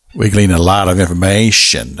We glean a lot of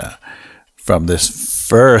information from this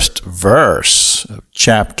first verse of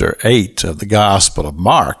chapter 8 of the Gospel of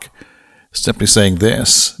Mark, simply saying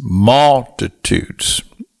this: multitudes,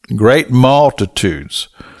 great multitudes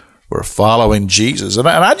were following Jesus. And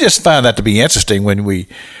I just find that to be interesting when we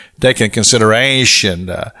take into consideration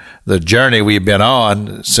the journey we've been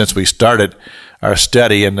on since we started our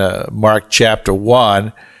study in Mark chapter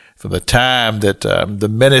 1, from the time that the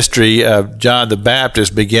ministry of John the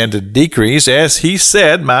Baptist began to decrease. As he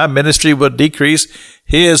said, my ministry will decrease,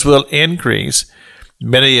 his will increase.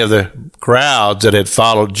 Many of the crowds that had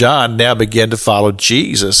followed John now began to follow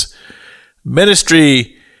Jesus.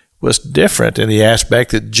 Ministry was different in the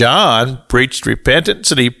aspect that John preached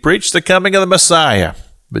repentance and he preached the coming of the Messiah.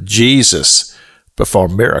 But Jesus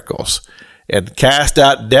performed miracles and cast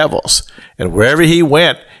out devils. And wherever he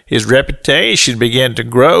went, his reputation began to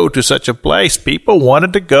grow to such a place people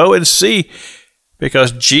wanted to go and see,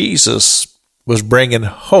 because Jesus was bringing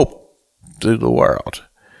hope to the world.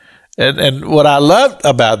 And what I loved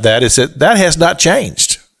about that is that has not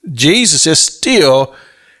changed. Jesus is still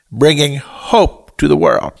bringing hope to the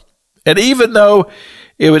world. And even though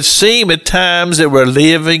it would seem at times that we're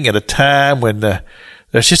living at a time when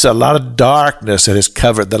there's just a lot of darkness that has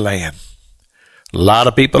covered the land. A lot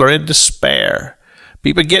of people are in despair.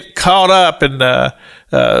 People get caught up and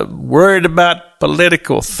worried about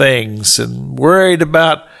political things and worried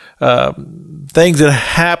about things that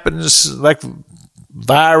happens like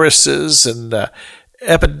viruses and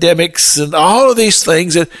epidemics and all of these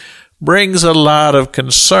things that brings a lot of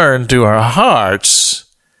concern to our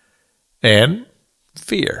hearts and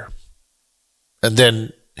fear. And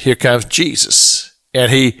then here comes Jesus,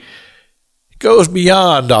 and he goes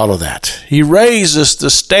beyond all of that. He raises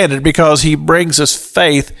the standard because he brings us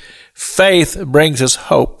faith. Faith brings us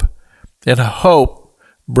hope, and hope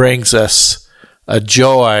brings us a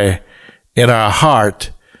joy in our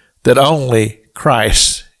heart that only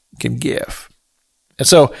Christ can give. And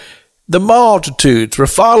so the multitudes were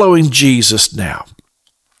following Jesus now.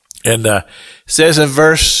 And it says in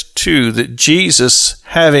verse 2 that Jesus,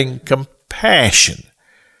 having compassion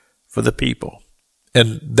for the people,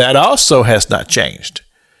 and that also has not changed.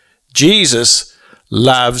 Jesus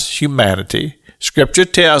loves humanity. Scripture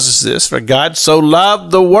tells us this: for God so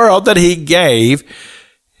loved the world that he gave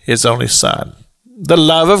his only Son. The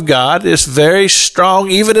love of God is very strong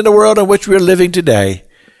even in the world in which we're living today.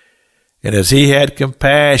 And as he had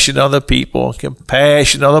compassion on the people,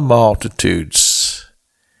 compassion on the multitudes,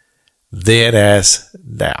 then as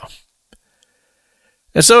now.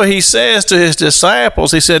 And so he says to his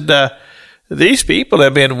disciples, he said, these people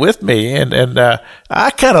have been with me, and I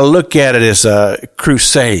kind of look at it as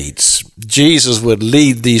crusades. Jesus would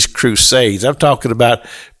lead these crusades. I'm talking about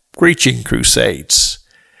preaching crusades.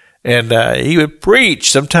 And he would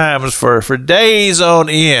preach sometimes for days on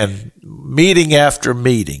end, meeting after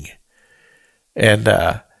meeting.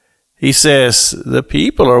 And he says the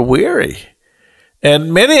people are weary.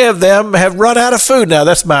 And many of them have run out of food. Now,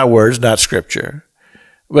 that's my words, not Scripture.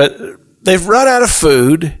 But they've run out of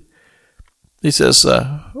food. He says,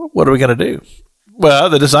 what are we going to do?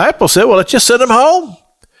 Well, the disciples said, well, let's just send them home.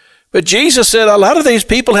 But Jesus said, a lot of these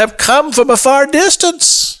people have come from a far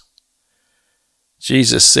distance.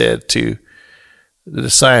 Jesus said to the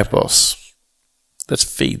disciples, let's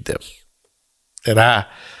feed them. And I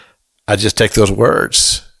just take those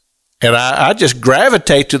words, and I just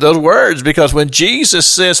gravitate to those words, because when Jesus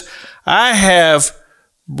says, I have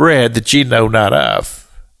bread that ye know not of,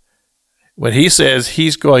 when he says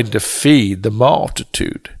he's going to feed the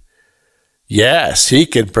multitude, yes, he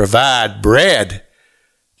can provide bread,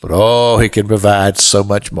 but he can provide so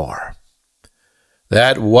much more.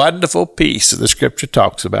 That wonderful peace that the Scripture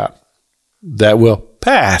talks about that will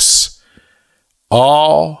pass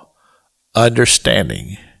all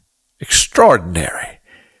understanding. Extraordinary.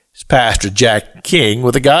 It's Pastor Jack King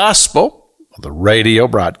with the Gospel on the radio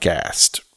broadcast.